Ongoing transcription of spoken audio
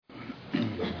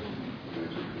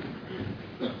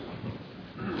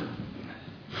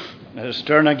Let us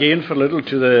turn again for a little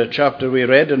to the chapter we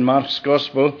read in Mark's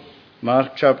Gospel,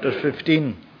 Mark chapter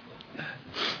 15.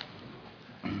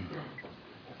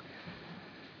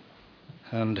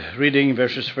 And reading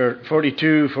verses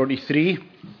 42, 43.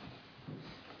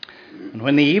 And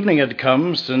when the evening had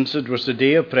come, since it was the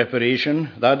day of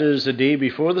preparation, that is, the day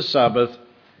before the Sabbath,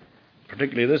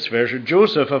 particularly this verse,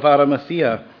 Joseph of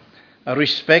Arimathea, a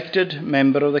respected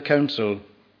member of the council,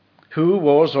 who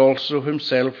was also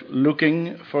himself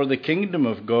looking for the kingdom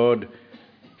of God,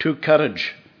 took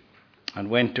courage and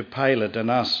went to Pilate and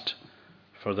asked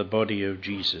for the body of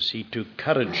Jesus. He took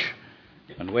courage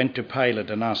and went to Pilate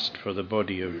and asked for the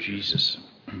body of Jesus.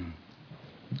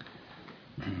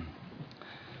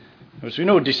 As we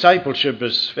know, discipleship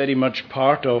is very much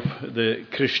part of the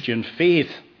Christian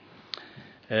faith.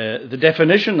 The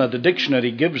definition that the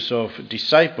dictionary gives of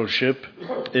discipleship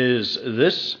is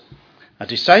this: a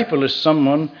disciple is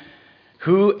someone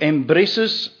who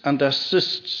embraces and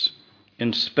assists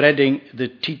in spreading the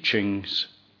teachings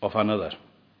of another.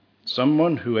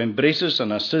 Someone who embraces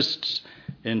and assists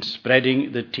in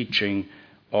spreading the teaching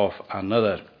of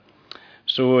another.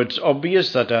 So it's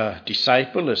obvious that a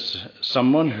disciple is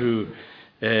someone who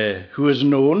is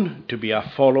known to be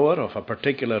a follower of a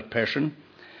particular person,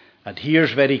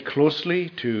 adheres very closely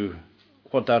to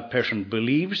what that person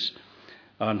believes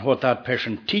and what that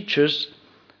person teaches,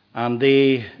 and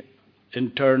they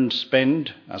in turn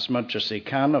spend as much as they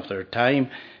can of their time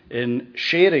in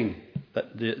sharing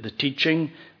the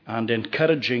teaching and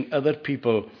encouraging other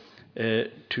people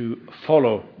to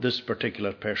follow this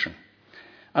particular person.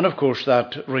 And of course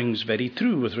that rings very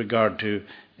true with regard to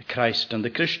Christ and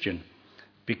the Christian,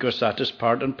 because that is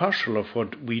part and parcel of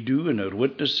what we do in our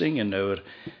witnessing, in our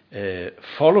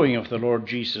following of the Lord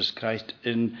Jesus Christ,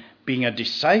 in being a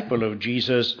disciple of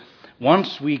Jesus.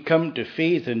 Once we come to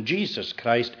faith in Jesus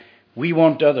Christ, we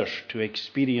want others to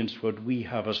experience what we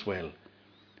have as well.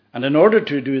 And in order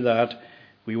to do that,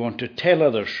 we want to tell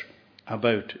others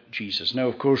about Jesus. Now,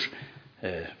 of course,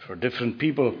 for different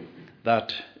people,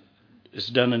 that is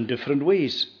done in different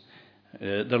ways.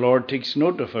 The Lord takes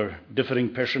note of our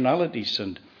differing personalities,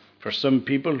 and for some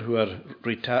people who are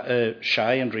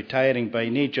shy and retiring by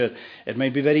nature, it may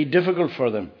be very difficult for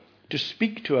them to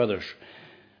speak to others.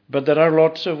 But there are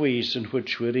lots of ways in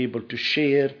which we're able to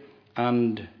share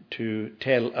and to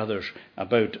tell others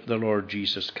about the Lord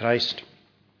Jesus Christ.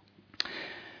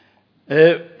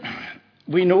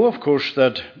 We know, of course,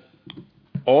 that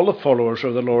all the followers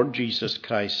of the Lord Jesus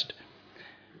Christ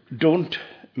don't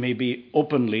maybe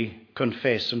openly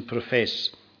confess and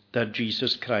profess that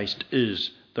Jesus Christ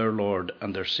is their Lord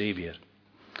and their Saviour.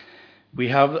 We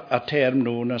have a term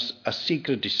known as a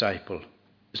secret disciple.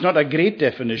 It's not a great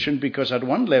definition, because at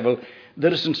one level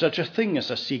there isn't such a thing as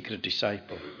a secret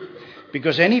disciple.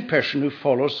 Because any person who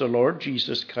follows the Lord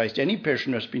Jesus Christ, any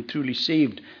person who has been truly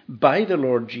saved by the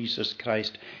Lord Jesus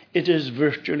Christ, it is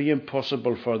virtually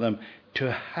impossible for them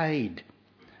to hide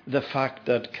the fact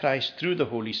that Christ, through the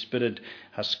Holy Spirit,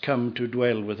 has come to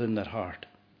dwell within their heart.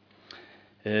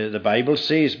 The Bible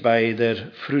says, by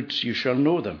their fruits you shall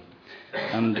know them.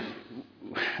 And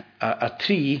a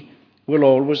tree will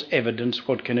always evidence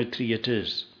what kind of tree it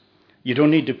is. You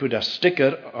don't need to put a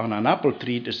sticker on an apple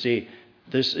tree to say,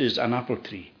 this is an apple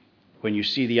tree. When you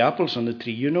see the apples on the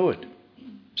tree, you know it.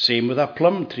 Same with a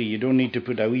plum tree. You don't need to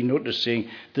put a wee notice saying,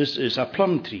 this is a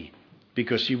plum tree,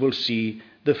 because you will see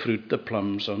the fruit, the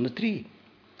plums on the tree.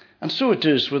 And so it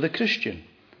is with a Christian,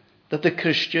 that the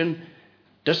Christian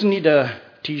doesn't need a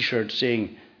t-shirt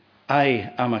saying,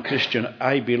 I am a Christian,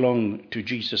 I belong to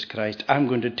Jesus Christ, I'm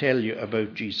going to tell you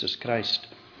about Jesus Christ.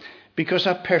 Because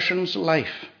a person's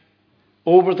life,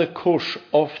 over the course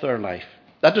of their life,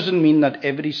 that doesn't mean that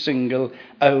every single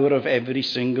hour of every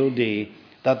single day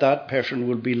that person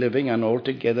will be living an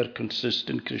altogether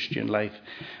consistent Christian life,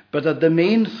 but that the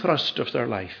main thrust of their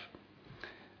life,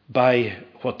 by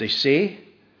what they say,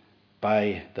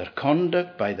 by their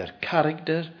conduct, by their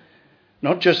character,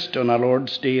 not just on a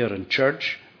Lord's Day or in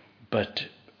church, but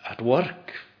at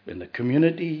work, in the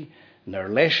community, in their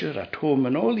leisure, at home,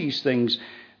 and all these things,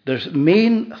 the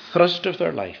main thrust of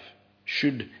their life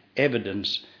should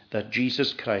evidence that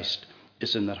Jesus Christ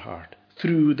is in their heart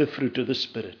through the fruit of the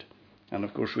Spirit. And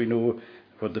of course we know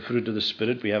what the fruit of the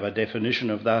Spirit, we have a definition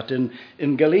of that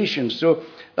in Galatians. So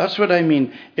that's what I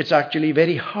mean. It's actually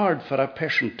very hard for a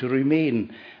person to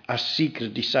remain a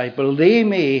secret disciple. They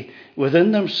may,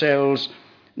 within themselves,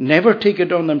 never take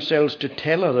it on themselves to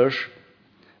tell others.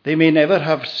 They may never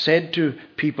have said to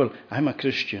people, I'm a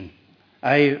Christian.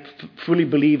 I fully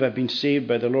believe I've been saved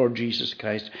by the Lord Jesus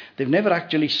Christ. They've never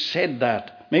actually said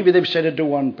that. Maybe they've said it to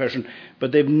one person,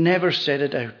 but they've never said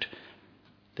it out.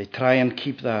 They try and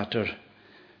keep that, or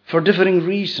for differing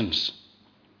reasons.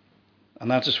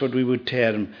 And that is what we would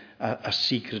term a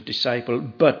secret disciple.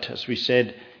 But, as we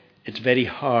said, it's very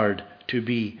hard to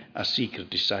be a secret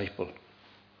disciple.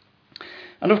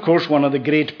 And of course, one of the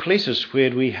great places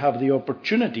where we have the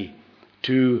opportunity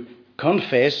to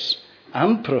confess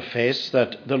and profess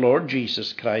that the Lord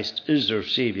Jesus Christ is our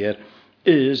Saviour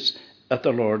is at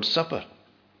the Lord's Supper.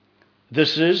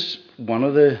 This is one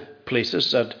of the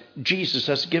places that Jesus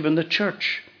has given the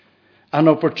church an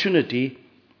opportunity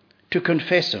to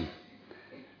confess him.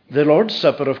 The Lord's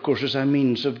Supper, of course, is a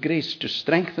means of grace to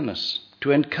strengthen us,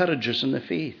 to encourage us in the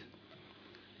faith.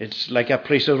 It's like a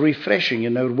place of refreshing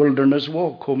in our wilderness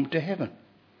walk home to heaven.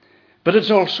 But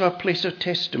it's also a place of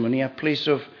testimony, a place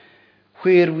of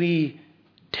where we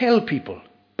tell people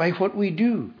by what we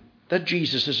do that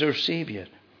Jesus is our Saviour.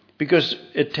 Because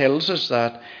it tells us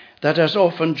that as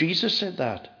often, Jesus said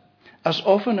that, as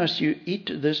often as you eat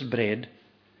this bread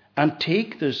and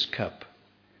take this cup,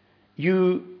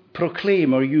 you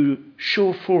proclaim or you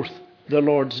show forth the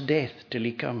Lord's death till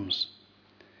he comes.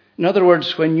 In other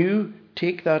words, when you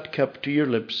take that cup to your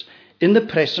lips in the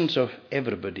presence of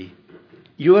everybody,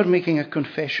 you are making a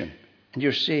confession and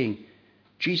you're saying,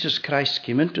 Jesus Christ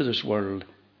came into this world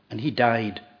and he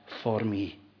died for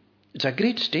me. It's a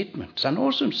great statement. It's an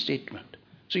awesome statement.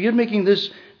 So you're making this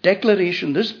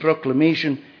declaration, this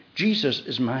proclamation, Jesus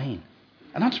is mine.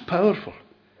 And that's powerful.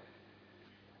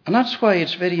 And that's why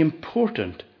it's very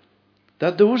important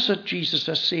that those that Jesus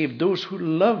has saved, those who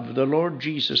love the Lord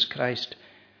Jesus Christ,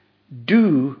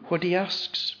 do what he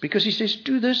asks. Because he says,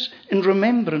 do this in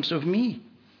remembrance of me.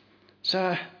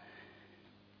 So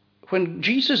when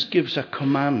Jesus gives a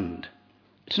command,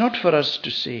 it's not for us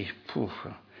to say,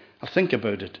 I'll think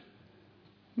about it.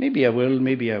 Maybe I will,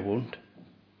 maybe I won't.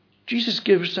 Jesus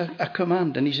gives a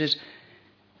command and he says,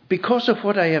 because of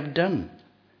what I have done,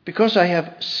 because I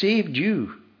have saved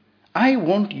you, I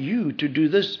want you to do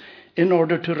this in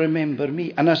order to remember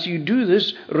me. And as you do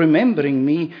this, remembering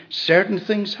me, certain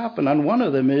things happen. And one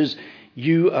of them is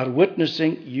you are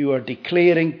witnessing, you are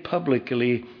declaring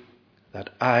publicly that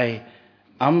I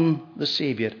am the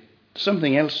Saviour.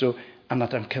 Something else so, and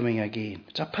that I'm coming again.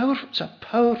 It's a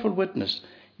powerful witness.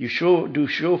 You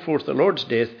show forth the Lord's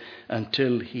death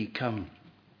until he come.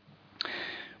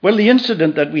 Well, the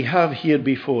incident that we have here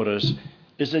before us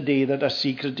is the day that a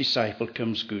secret disciple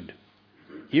comes good.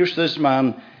 Here's this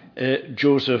man,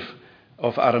 Joseph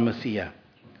of Arimathea,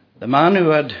 the man who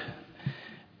had,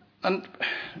 and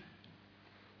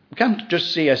we can't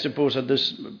just say, I suppose,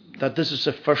 that this is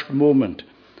the first moment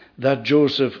that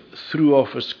Joseph threw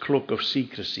off his cloak of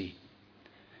secrecy,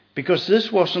 because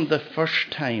this wasn't the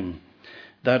first time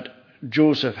that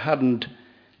Joseph hadn't,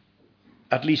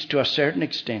 at least to a certain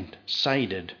extent,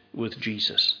 sided with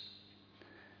Jesus.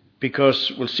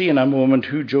 Because we'll see in a moment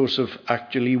who Joseph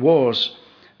actually was,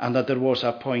 and that there was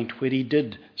a point where he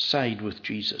did side with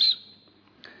Jesus.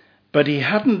 But he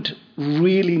hadn't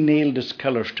really nailed his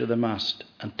colours to the mast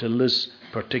until this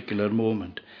particular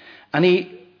moment. And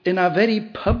he, in a very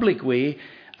public way,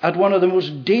 at one of the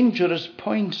most dangerous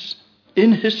points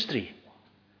in history,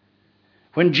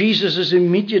 when Jesus'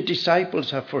 immediate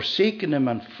disciples have forsaken him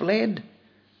and fled.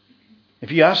 If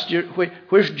you asked,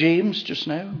 where's James just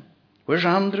now? Where's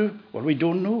Andrew? Well, we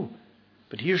don't know.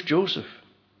 But here's Joseph.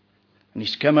 And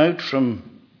he's come out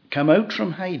from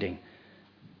hiding.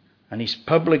 And he's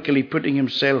publicly putting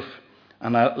himself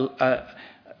and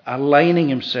aligning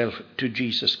himself to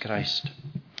Jesus Christ.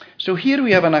 So here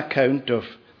we have an account of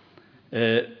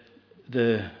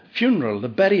the funeral, the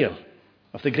burial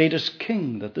of the greatest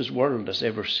king that this world has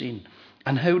ever seen.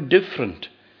 And how different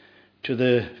to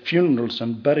the funerals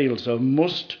and burials of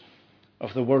most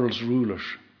of the world's rulers.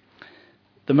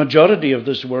 The majority of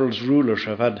this world's rulers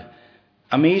have had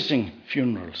amazing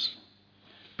funerals.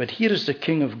 But here is the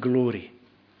King of Glory.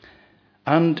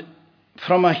 And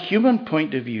from a human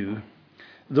point of view,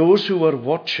 those who were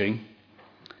watching,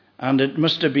 and it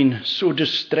must have been so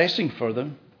distressing for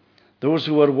them, those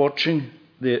who were watching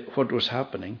what was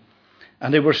happening,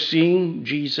 and they were seeing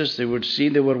Jesus, they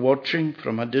were watching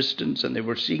from a distance, and they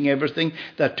were seeing everything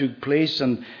that took place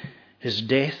and his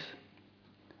death.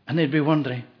 And they'd be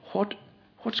wondering,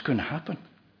 what's going to happen?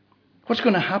 What's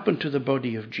going to happen to the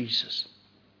body of Jesus?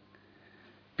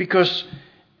 Because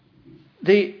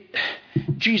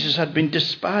Jesus had been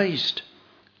despised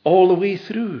all the way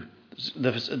through.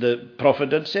 The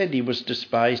prophet had said he was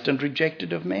despised and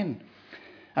rejected of men.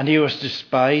 And he was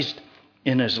despised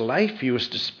in his life, he was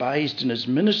despised in his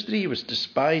ministry, he was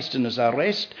despised in his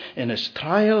arrest, in his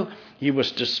trial, he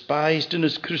was despised in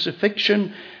his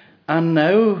crucifixion, and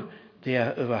now they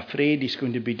are afraid he's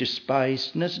going to be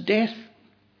despised in his death.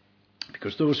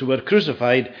 Because those who were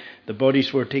crucified, the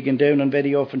bodies were taken down and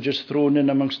very often just thrown in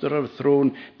amongst the rubble,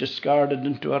 thrown, discarded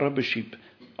into a rubbish heap.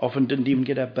 Often didn't even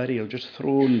get a burial, just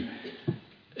thrown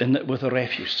in with the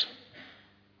refuse.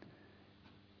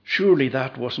 Surely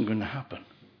that wasn't going to happen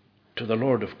to the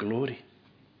Lord of glory,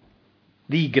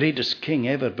 the greatest king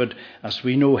ever. But as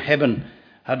we know, heaven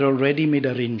had already made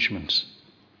arrangements.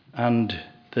 And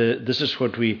this is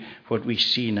what we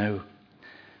see now.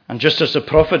 And just as the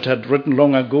prophet had written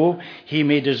long ago, he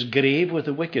made his grave with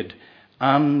the wicked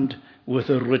and with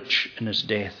the rich in his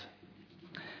death.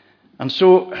 And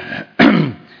so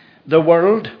the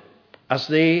world, as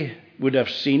they would have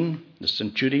seen the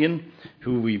centurion,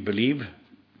 who we believe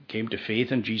came to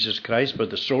faith in Jesus Christ, but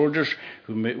the soldiers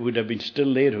who would have been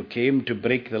still there, who came to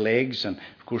break the legs, and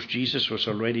of course Jesus was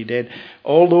already dead,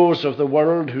 all those of the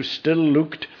world who still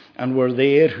looked and were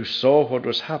there, who saw what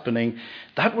was happening,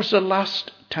 that was the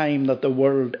last time that the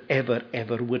world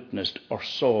ever witnessed or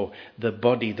saw the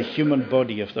body, the human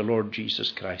body of the Lord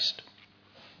Jesus Christ.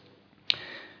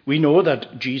 We know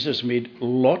that Jesus made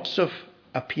lots of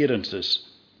appearances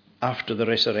after the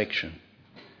resurrection.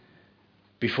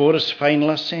 Before his final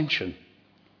ascension,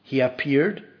 he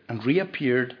appeared and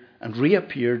reappeared and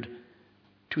reappeared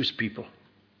to his people.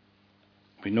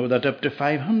 We know that up to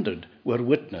 500 were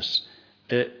witness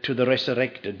to the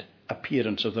resurrected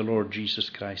appearance of the Lord Jesus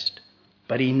Christ.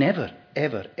 But he never,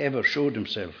 ever showed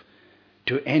himself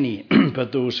to any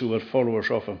but those who were followers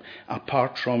of him,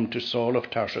 apart from to Saul of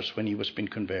Tarsus when he was being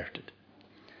converted.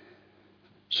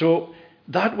 So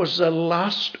that was the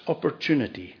last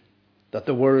opportunity that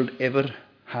the world ever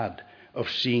had of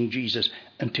seeing Jesus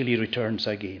until he returns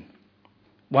again.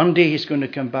 One day he's going to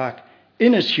come back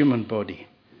in his human body,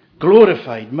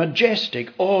 glorified, majestic,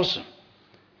 awesome.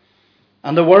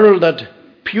 And the world that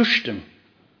pushed him,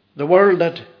 the world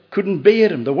that couldn't bear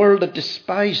him, the world that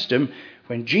despised him,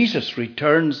 when Jesus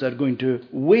returns, they're going to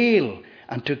wail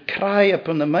and to cry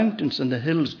upon the mountains and the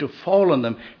hills, to fall on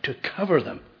them, to cover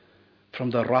them from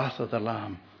the wrath of the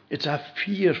Lamb. It's a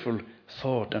fearful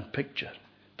thought and picture.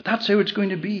 But that's how it's going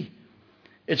to be.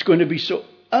 It's going to be so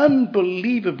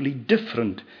unbelievably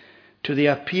different to the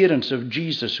appearance of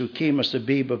Jesus who came as the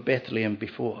babe of Bethlehem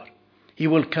before. He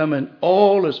will come in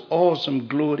all his awesome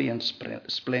glory and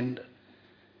splendor.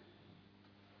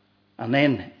 And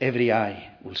then every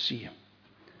eye will see him.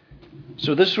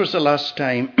 So this was the last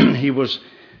time he was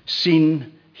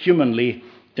seen humanly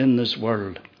in this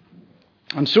world.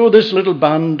 And so this little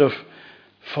band of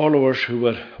followers who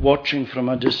were watching from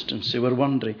a distance, they were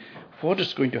wondering, what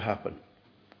is going to happen?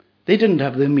 They didn't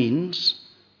have the means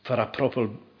for a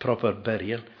proper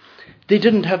burial. They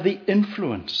didn't have the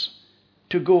influence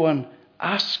to go and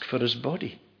ask for his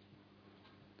body.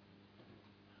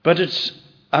 But it's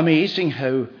amazing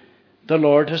how the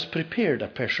Lord has prepared a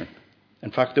person. In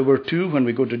fact, there were two. When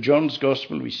we go to John's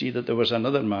Gospel, we see that there was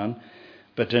another man.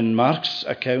 But in Mark's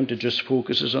account, it just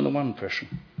focuses on the one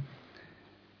person.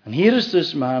 And here is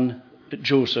this man,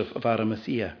 Joseph of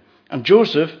Arimathea. And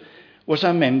Joseph was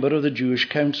a member of the Jewish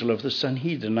Council of the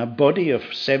Sanhedrin, a body of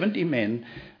 70 men.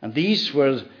 And these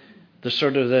were the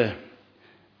sort of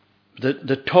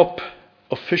the top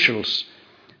officials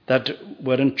that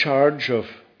were in charge of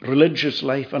religious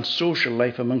life and social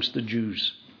life amongst the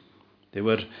Jews. It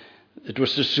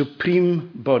was the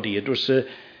supreme body. It was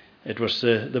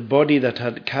the body that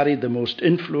had carried the most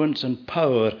influence and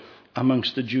power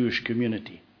amongst the Jewish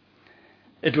community.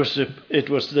 It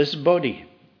was this body,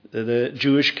 the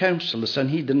Jewish Council, the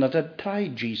Sanhedrin, that had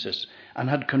tried Jesus and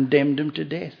had condemned him to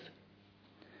death.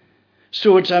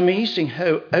 So it's amazing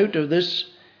how out of this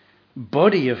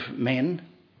body of men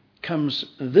comes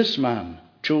this man,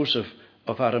 Joseph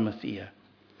of Arimathea.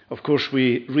 Of course,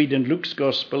 we read in Luke's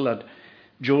Gospel that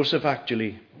Joseph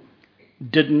actually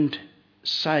didn't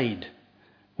side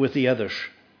with the others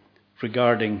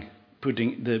regarding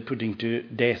putting to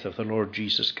death of the Lord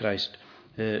Jesus Christ.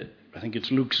 I think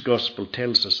it's Luke's Gospel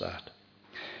tells us that.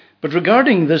 But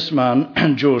regarding this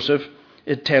man, Joseph,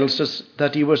 it tells us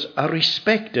that he was a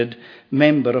respected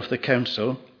member of the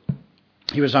council.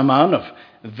 He was a man of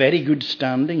very good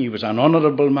standing. He was an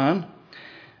honourable man.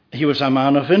 He was a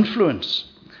man of influence.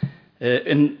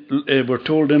 We're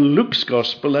told in Luke's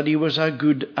Gospel that he was a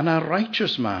good and a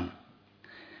righteous man.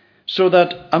 So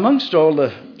that amongst all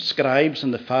the scribes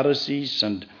and the Pharisees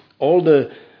and all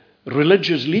the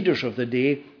religious leaders of the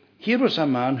day, here was a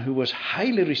man who was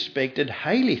highly respected,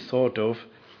 highly thought of,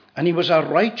 and he was a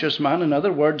righteous man. In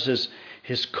other words,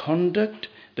 his conduct,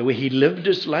 the way he lived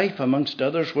his life amongst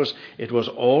others, was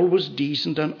always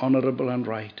decent and honourable and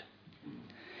right.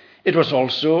 It was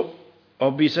also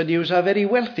obvious that he was a very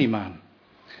wealthy man,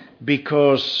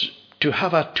 because to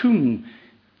have a tomb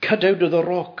cut out of the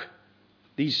rock.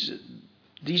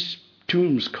 These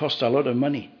tombs cost a lot of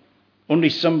money. Only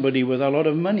somebody with a lot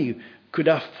of money could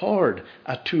afford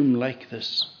a tomb like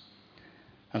this.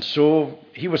 And so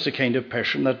he was the kind of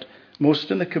person that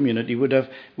most in the community would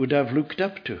have looked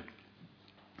up to.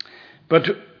 But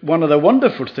one of the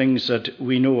wonderful things that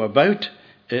we know about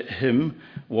him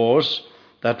was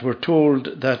that we're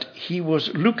told that he was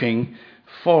looking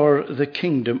for the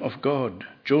kingdom of God.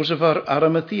 Joseph of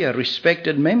Arimathea, a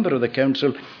respected member of the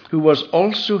council, who was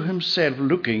also himself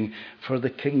looking for the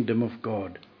kingdom of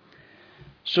God.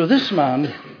 So this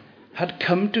man had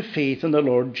come to faith in the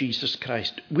Lord Jesus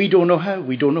Christ. We don't know how,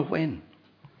 we don't know when.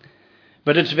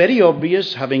 But it's very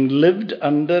obvious, having lived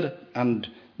under and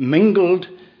mingled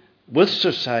with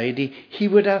society, he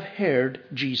would have heard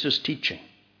Jesus' teaching.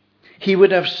 He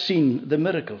would have seen the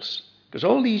miracles. Because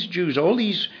all these Jews, all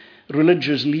these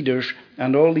religious leaders,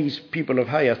 and all these people of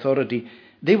high authority,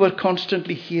 they were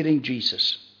constantly hearing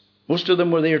Jesus. Most of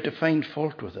them were there to find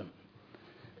fault with him.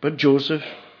 But Joseph,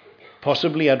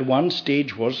 possibly at one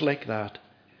stage, was like that.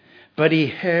 But he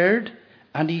heard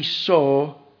and he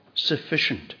saw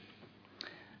sufficient.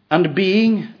 And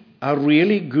being a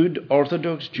really good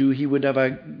Orthodox Jew, he would have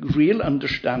a real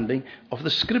understanding of the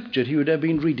Scripture. He would have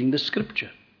been reading the Scripture.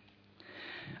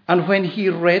 And when he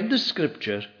read the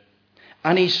Scripture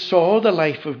and he saw the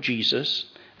life of Jesus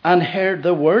and heard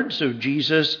the words of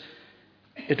Jesus,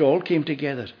 it all came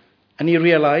together. And he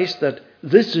realized that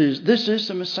this is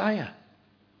the Messiah.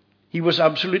 He was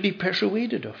absolutely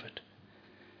persuaded of it.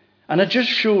 And it just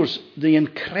shows the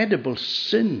incredible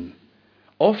sin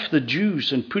of the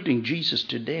Jews in putting Jesus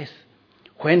to death.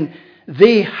 When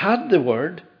they had the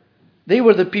word, they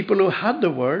were the people who had the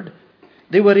word,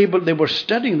 they were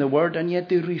studying the word, and yet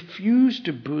they refused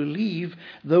to believe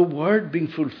the word being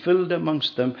fulfilled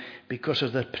amongst them because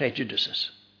of their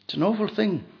prejudices. It's an awful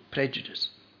thing, prejudice.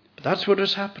 But that's what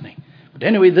was happening. But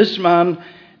anyway, this man,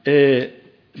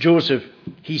 Joseph,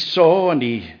 he saw and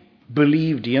he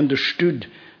believed, he understood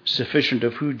sufficient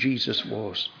of who Jesus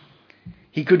was.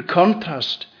 He could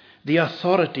contrast the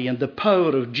authority and the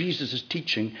power of Jesus'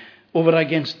 teaching over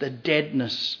against the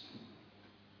deadness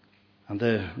and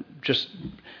the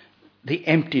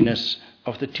emptiness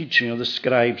of the teaching of the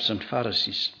scribes and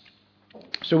Pharisees.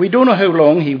 So we don't know how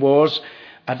long he was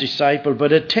a disciple,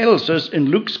 but it tells us in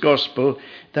Luke's Gospel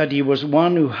that he was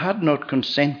one who had not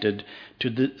consented to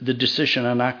the decision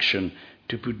and action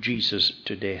to put Jesus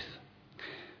to death.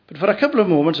 But for a couple of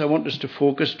moments, I want us to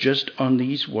focus just on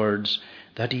these words,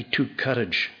 that he took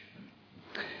courage.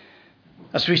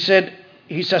 As we said,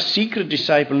 he's a secret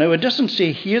disciple. Now, it doesn't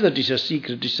say here that he's a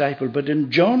secret disciple, but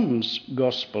in John's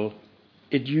Gospel,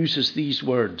 it uses these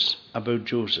words about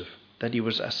Joseph, that he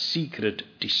was a secret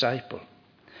disciple.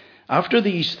 After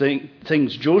these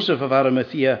things, Joseph of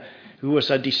Arimathea, who was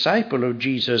a disciple of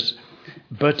Jesus,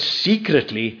 but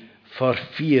secretly for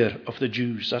fear of the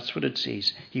Jews. That's what it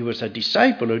says. He was a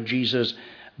disciple of Jesus,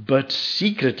 but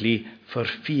secretly for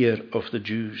fear of the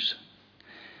Jews.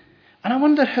 And I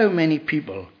wonder how many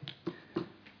people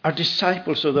are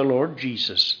disciples of the Lord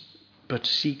Jesus, but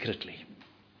secretly.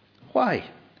 Why?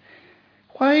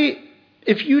 Why,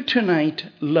 if you tonight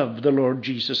love the Lord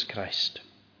Jesus Christ,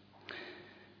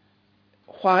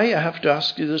 why, I have to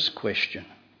ask you this question,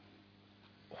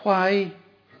 why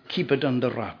keep it under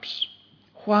wraps?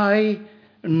 Why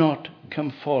not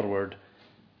come forward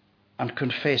and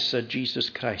confess that Jesus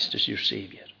Christ is your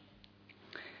Saviour?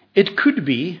 It could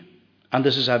be, and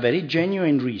this is a very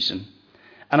genuine reason,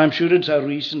 and I'm sure it's a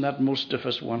reason that most of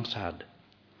us once had.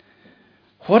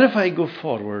 What if I go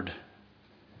forward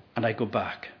and I go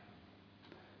back?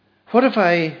 What if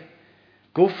I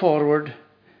go forward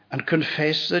and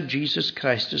confess that Jesus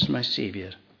Christ is my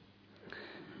Saviour,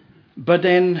 but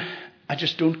then I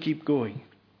just don't keep going,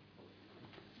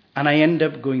 and I end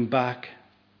up going back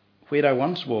where I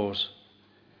once was,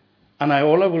 and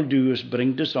all I will do is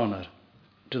bring dishonour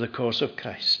to the cause of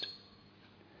Christ?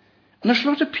 And there's a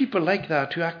lot of people like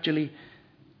that who actually,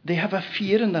 they have a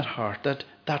fear in their heart that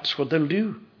that's what they'll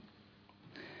do.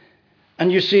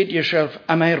 And you say to yourself,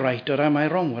 am I right or am I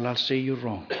wrong? Well, I'll say you're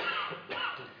wrong.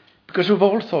 Because we've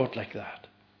all thought like that.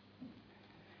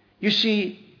 You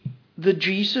see, the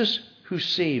Jesus who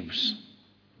saves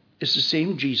is the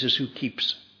same Jesus who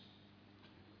keeps.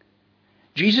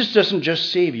 Jesus doesn't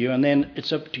just save you and then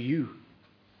it's up to you.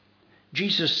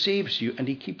 Jesus saves you and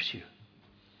he keeps you.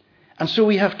 And so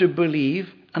we have to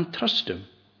believe and trust him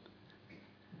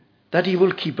that he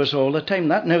will keep us all the time.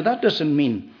 That doesn't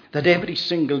mean that every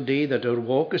single day that our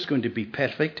walk is going to be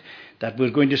perfect, that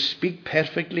we're going to speak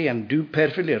perfectly and do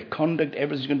perfectly, our conduct,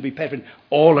 everything's going to be perfect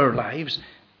all our lives.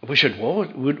 I wish it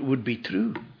would be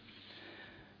true.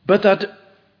 but that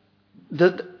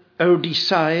our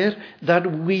desire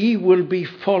that we will be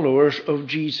followers of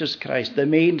Jesus Christ. The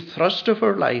main thrust of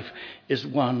our life is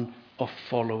one of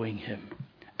following him.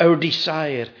 Our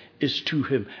desire is to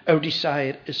him. Our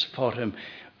desire is for him.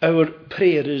 Our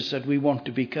prayer is that we want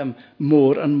to become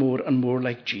more and more and more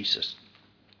like Jesus.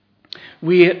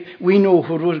 We know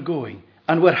where we're going,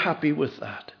 and we're happy with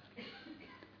that.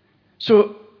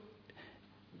 So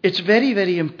it's very,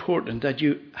 very important that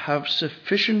you have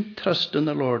sufficient trust in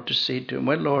the Lord to say to him,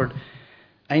 well, Lord,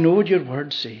 I know what your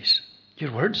word says.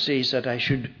 Your word says that I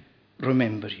should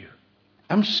remember you.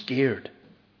 I'm scared.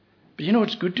 But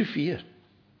it's good to fear.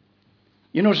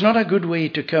 It's not a good way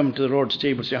to come to the Lord's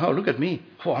table and say, oh, look at me.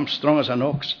 Oh, I'm strong as an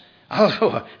ox.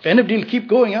 If anybody will keep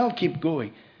going, I'll keep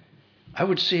going. I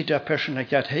would say to a person like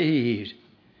that, hey,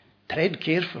 tread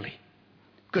carefully.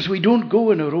 Because we don't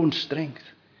go in our own strength.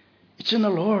 It's in the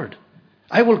Lord.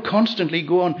 I will constantly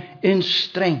go on in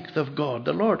strength of God,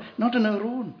 the Lord, not in our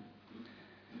own.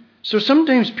 So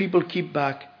sometimes people keep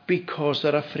back because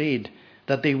they're afraid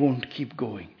that they won't keep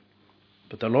going.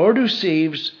 But the Lord who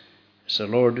saves is the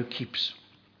Lord who keeps.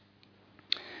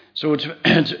 So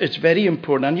it's very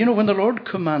important. And when the Lord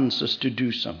commands us to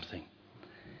do something,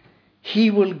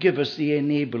 he will give us the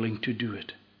enabling to do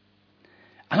it.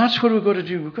 And that's what we've got to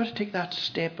do. We've got to take that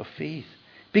step of faith.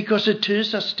 Because it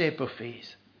is a step of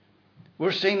faith.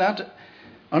 We're saying that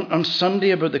on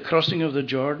Sunday about the crossing of the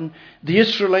Jordan. The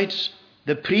Israelites,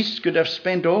 the priests could have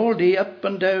spent all day up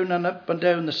and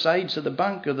down the sides of the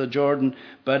bank of the Jordan.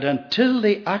 But until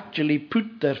they actually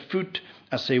put their foot,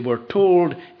 as they were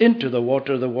told, into the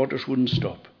waters wouldn't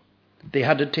stop. They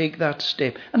had to take that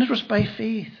step. And it was by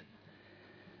faith.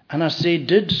 And as they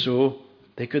did so,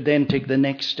 they could then take the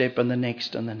next step and the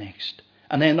next and the next.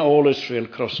 And then all Israel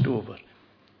crossed over.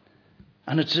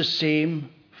 And it's the same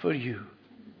for you.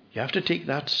 You have to take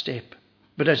that step.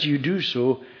 But as you do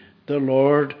so, the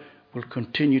Lord will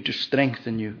continue to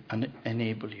strengthen you and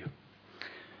enable you.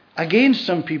 Again,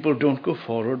 some people don't go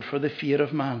forward for the fear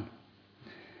of man.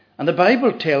 And the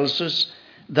Bible tells us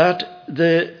that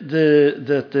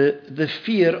the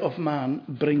fear of man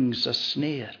brings a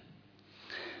snare.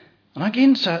 And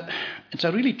again, it's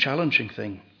a really challenging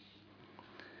thing.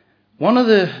 One of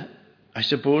the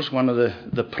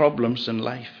problems in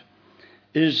life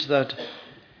is that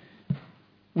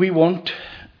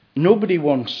nobody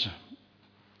wants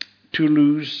to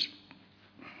lose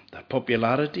their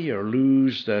popularity or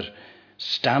lose their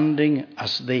standing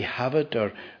as they have it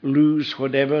or lose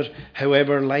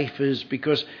however life is,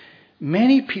 because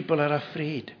many people are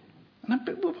afraid. And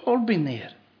we've all been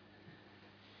there.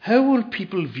 How will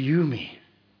people view me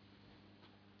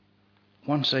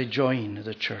once I join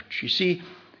the church? You see,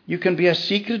 you can be a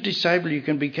secret disciple, you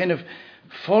can be kind of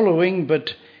following,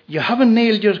 but you haven't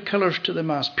nailed your colours to the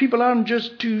mast. People aren't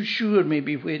just too sure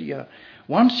maybe where you are.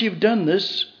 Once you've done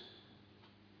this,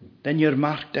 then you're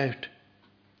marked out.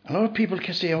 A lot of people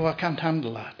can say, oh, I can't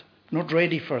handle that. I'm not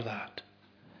ready for that.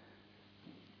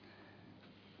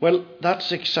 Well,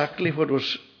 that's exactly what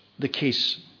was the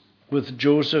case with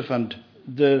Joseph and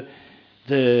the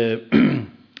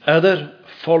other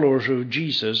followers of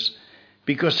Jesus,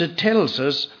 because it tells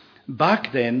us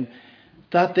back then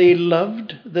that they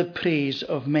loved the praise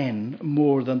of men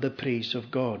more than the praise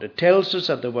of God. It tells us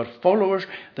that there were followers,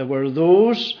 there were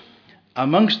those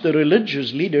amongst the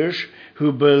religious leaders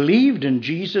who believed in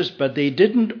Jesus, but they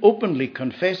didn't openly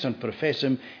confess and profess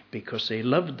him because they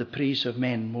loved the praise of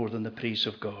men more than the praise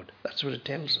of God. That's what it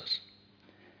tells us.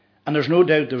 And there's no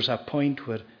doubt there was a point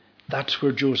where that's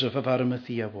where Joseph of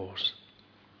Arimathea was.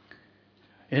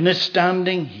 In his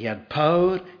standing, he had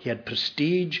power, he had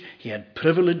prestige, he had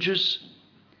privileges.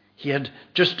 He had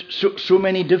just so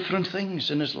many different things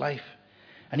in his life.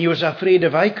 And he was afraid,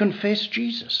 if I confess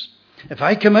Jesus, if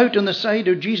I come out on the side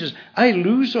of Jesus, I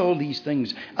lose all these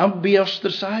things. I'll be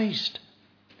ostracized.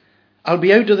 I'll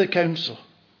be out of the council.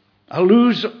 I'll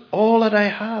lose all that I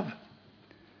have.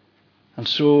 And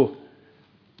so,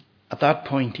 at that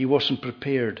point, he wasn't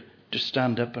prepared to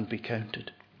stand up and be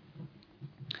counted.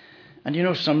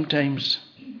 And sometimes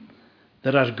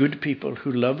there are good people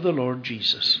who love the Lord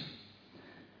Jesus,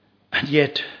 and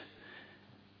yet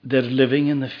they're living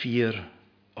in the fear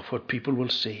of what people will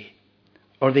say,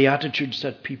 or the attitudes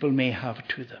that people may have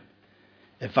to them.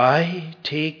 If I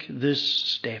take this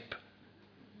step,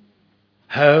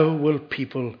 how will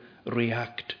people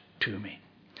react to me?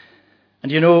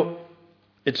 And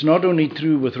it's not only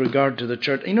true with regard to the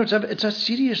church. It's a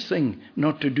serious thing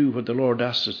not to do what the Lord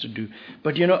asks us to do.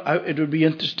 But it would be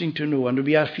interesting to know, and it would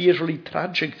be a fearfully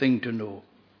tragic thing to know.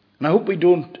 And I hope we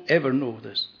don't ever know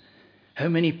this. How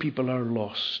many people are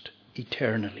lost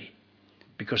eternally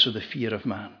because of the fear of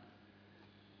man.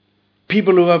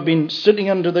 People who have been sitting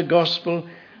under the gospel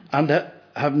and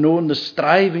have known the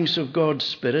strivings of God's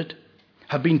Spirit,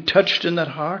 have been touched in their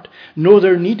heart, know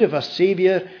their need of a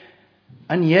Saviour,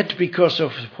 and yet because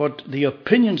of what the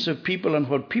opinions of people and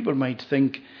what people might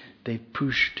think, they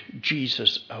pushed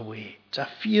Jesus away. It's a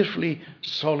fearfully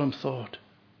solemn thought.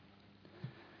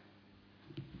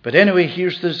 But anyway,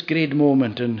 here's this great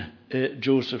moment in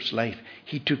Joseph's life.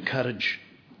 He took courage.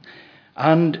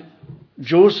 And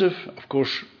Joseph, of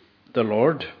course, the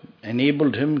Lord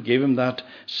enabled him, gave him that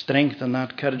strength and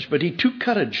that courage. But he took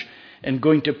courage in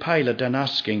going to Pilate and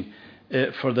asking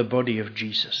for the body of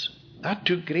Jesus. That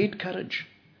took great courage,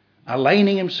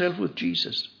 aligning himself with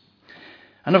Jesus.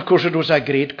 And of course it was a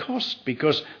great cost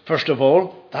because, first of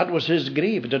all, that was his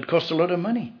grave. It had cost a lot of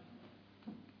money.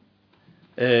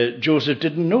 Joseph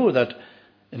didn't know that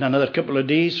in another couple of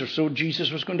days or so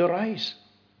Jesus was going to rise.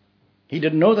 He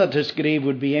didn't know that his grave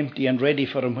would be empty and ready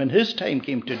for him when his time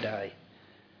came to die.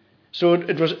 So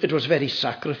it was very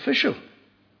sacrificial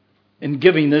in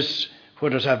giving this,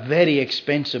 what was a very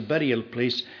expensive burial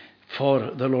place,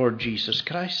 for the Lord Jesus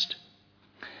Christ.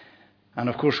 And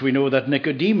of course we know that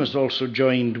Nicodemus also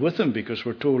joined with him, because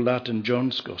we're told that in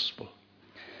John's Gospel.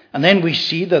 And then we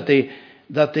see that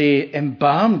they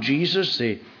embalmed Jesus.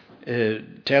 They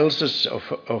tells us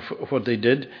of what they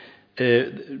did.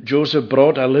 Joseph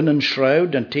brought a linen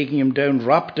shroud, and taking him down,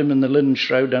 wrapped him in the linen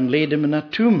shroud and laid him in a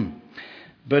tomb.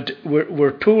 But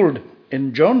we're told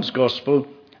in John's Gospel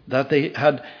that they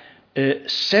had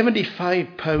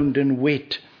 75 pound in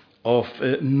weight of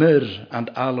myrrh and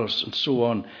aloes and so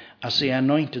on as they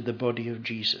anointed the body of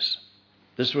Jesus.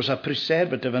 This was a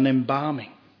preservative, an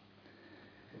embalming.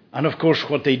 And of course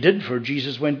what they did for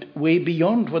Jesus went way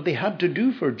beyond what they had to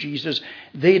do for Jesus.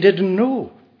 They didn't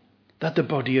know that the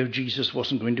body of Jesus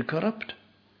wasn't going to corrupt.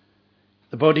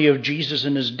 The body of Jesus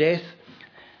in his death,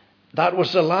 that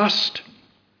was the last.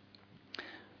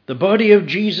 The body of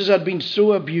Jesus had been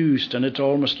so abused, and it's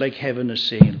almost like heaven is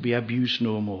saying, it'll be abused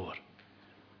no more.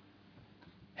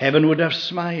 Heaven would have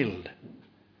smiled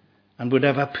and would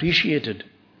have appreciated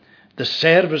the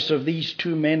service of these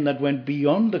two men that went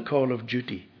beyond the call of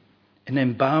duty in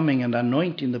embalming and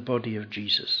anointing the body of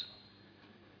Jesus.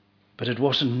 But it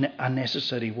wasn't a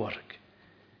necessary work,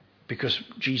 because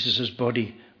Jesus'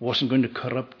 body wasn't going to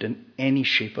corrupt in any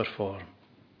shape or form.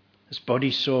 His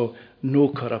body saw no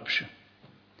corruption.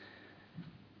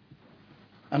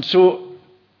 And so,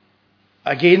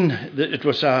 again, it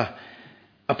was a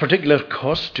particular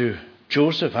cost to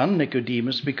Joseph and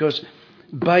Nicodemus, because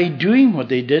by doing what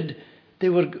they did, they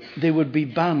would be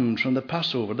banned from the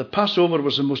Passover. The Passover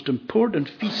was the most important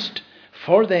feast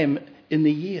for them in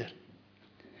the year.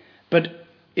 But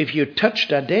if you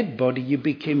touched a dead body, you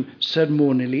became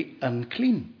ceremonially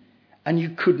unclean, and you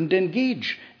couldn't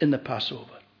engage in the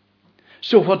Passover.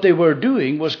 So what they were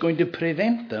doing was going to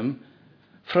prevent them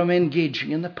from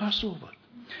engaging in the Passover.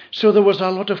 So there was a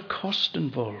lot of cost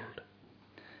involved.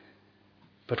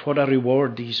 But what a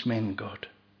reward these men got.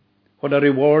 What a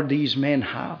reward these men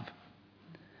have.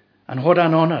 And what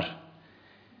an honour.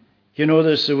 You know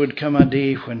this, there would come a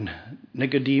day when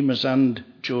Nicodemus and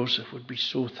Joseph would be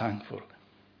so thankful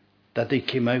that they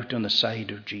came out on the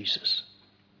side of Jesus.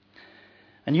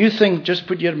 And you think, just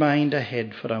put your mind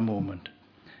ahead for a moment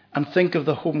and think of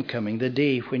the homecoming, the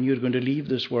day when you're going to leave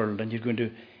this world and you're going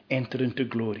to enter into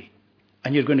glory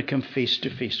and you're going to come face to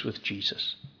face with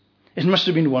Jesus. It must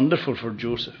have been wonderful for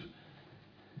Joseph.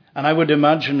 And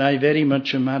I very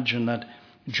much imagine that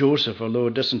Joseph, although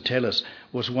it doesn't tell us,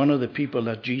 was one of the people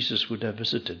that Jesus would have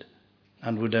visited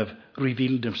and would have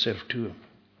revealed himself to him.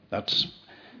 I'm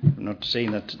not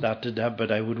saying that did that,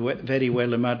 but I would very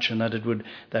well imagine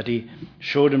that he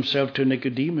showed himself to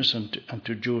Nicodemus and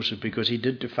to Joseph, because he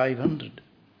did to 500.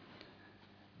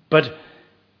 But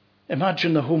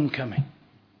imagine the homecoming.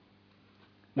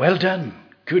 Well done,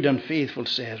 good and faithful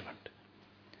servant.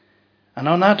 And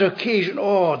on that occasion,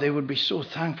 they would be so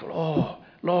thankful. Oh,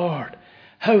 Lord,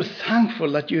 how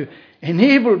thankful that you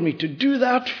enabled me to do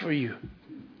that for you.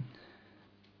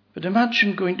 But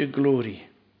imagine going to glory.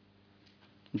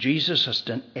 Jesus has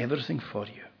done everything for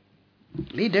you.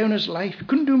 Laid down his life,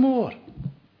 couldn't do more.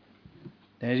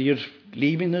 Then you're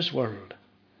leaving this world,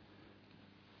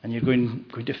 and you're going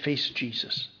to face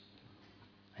Jesus.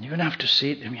 And you're going to have to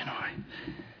say to him,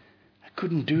 I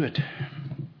couldn't do it.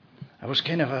 I was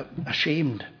kind of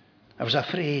ashamed. I was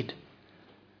afraid.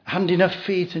 I hadn't enough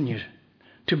faith in you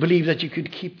to believe that you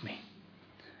could keep me.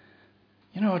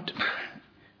 It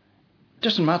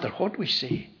doesn't matter what we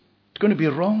say. It's going to be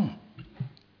wrong.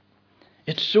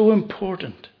 It's so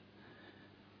important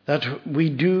that we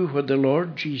do what the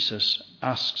Lord Jesus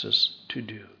asks us to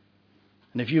do.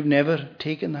 And if you've never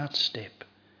taken that step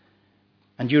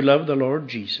and you love the Lord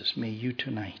Jesus, may you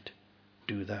tonight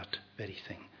do that very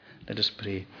thing. Let us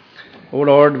pray. O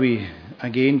Lord, we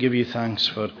again give you thanks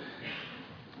for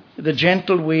the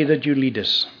gentle way that you lead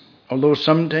us. Although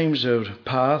sometimes our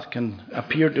path can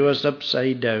appear to us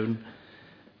upside down,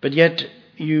 but yet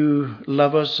you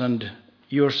love us and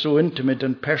you are so intimate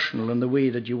and personal in the way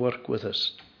that you work with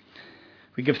us.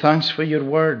 We give thanks for your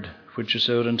word, which is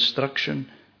our instruction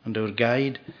and our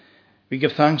guide. We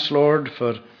give thanks, Lord,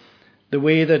 for the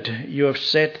way that you have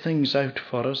set things out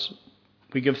for us.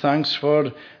 We give thanks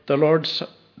for the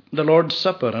Lord's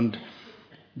Supper and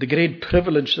the great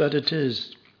privilege that it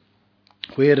is,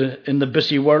 where in the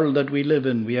busy world that we live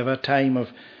in, we have a time of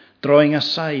drawing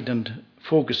aside and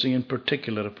focusing in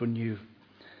particular upon you.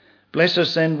 Bless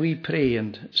us then, we pray,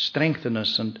 and strengthen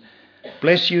us, and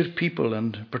bless your people,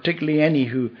 and particularly any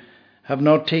who have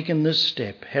not taken this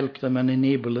step. Help them and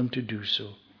enable them to do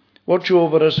so. Watch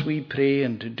over us, we pray,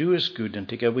 and to do us good, and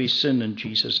take away sin in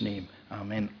Jesus' name.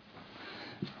 Amen.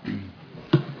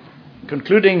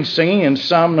 Concluding singing in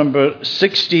Psalm number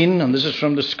 16, and this is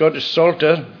from the Scottish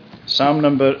Psalter, Psalm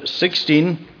number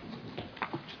 16,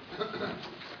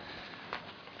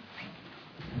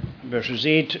 verses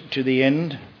 8 to the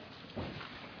end.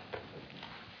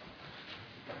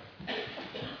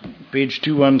 Page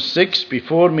 216,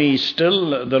 before me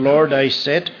still the Lord I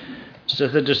set,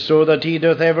 sith it is so that he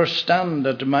doth ever stand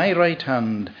at my right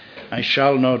hand, I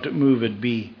shall not moved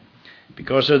be.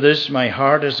 Because of this my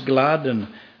heart is glad, and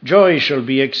joy shall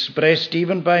be expressed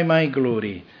even by my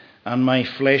glory, and my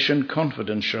flesh in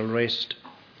confidence shall rest.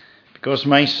 Because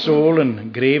my soul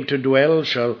in grave to dwell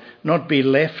shall not be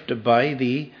left by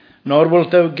thee, nor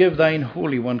wilt thou give thine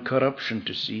Holy One corruption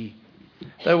to see.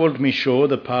 Thou wilt me show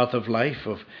the path of life,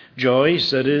 of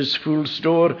joys that is full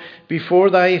store. Before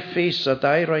thy face at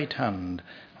thy right hand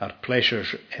are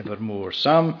pleasures evermore.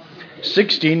 Psalm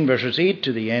 16, verses 8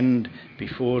 to the end.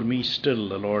 Before me still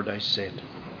the Lord I set.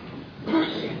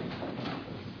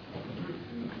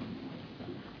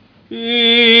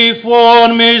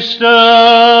 Before me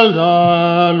still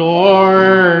the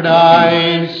Lord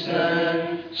I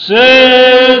set, sit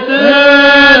it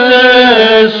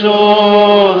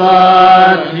so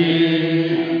that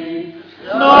he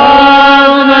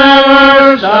doth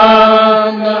never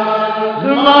stand at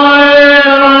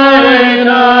my right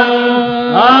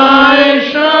hand, I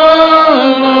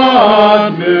shall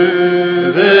not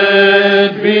move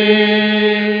it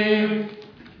be.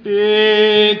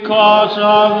 Because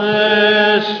of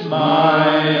this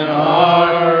my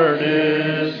heart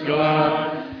is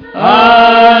glad,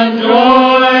 and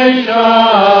joy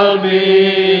shall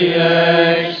be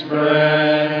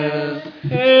expressed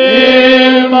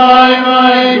in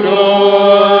my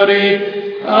glory,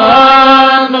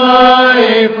 and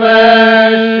my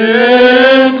flesh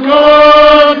in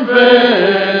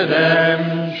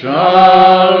confidence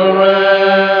shall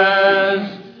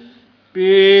rest.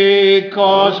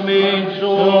 Because me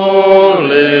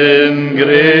soul in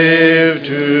grave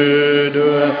to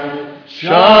dwell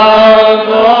shall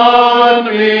not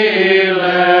be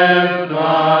left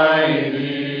by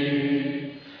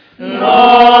thee,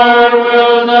 nor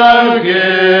will thou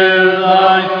give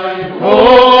thy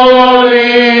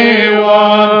Holy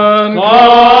One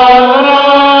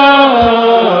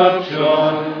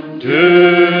corruption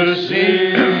to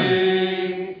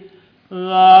see.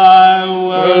 Thou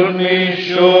wilt me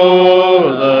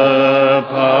show the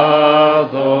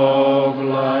path of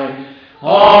life,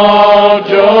 all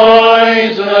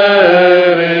joys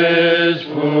there is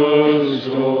full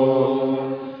store.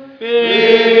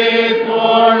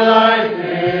 Before thy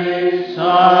face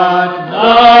at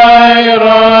thy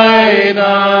right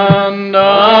hand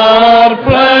are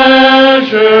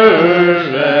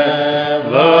pleasures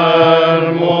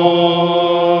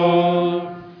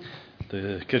evermore.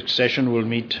 The Kirk session will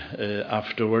meet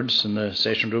afterwards in the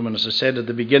session room. And as I said at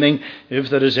the beginning, if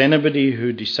there is anybody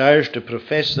who desires to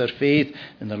profess their faith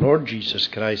in the Lord Jesus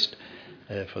Christ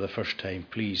for the first time,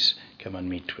 please come and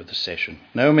meet with the session.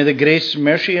 Now may the grace,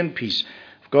 mercy and peace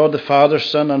of God the Father,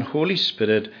 Son and Holy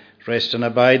Spirit rest and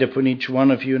abide upon each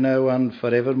one of you now and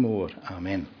forevermore.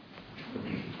 Amen.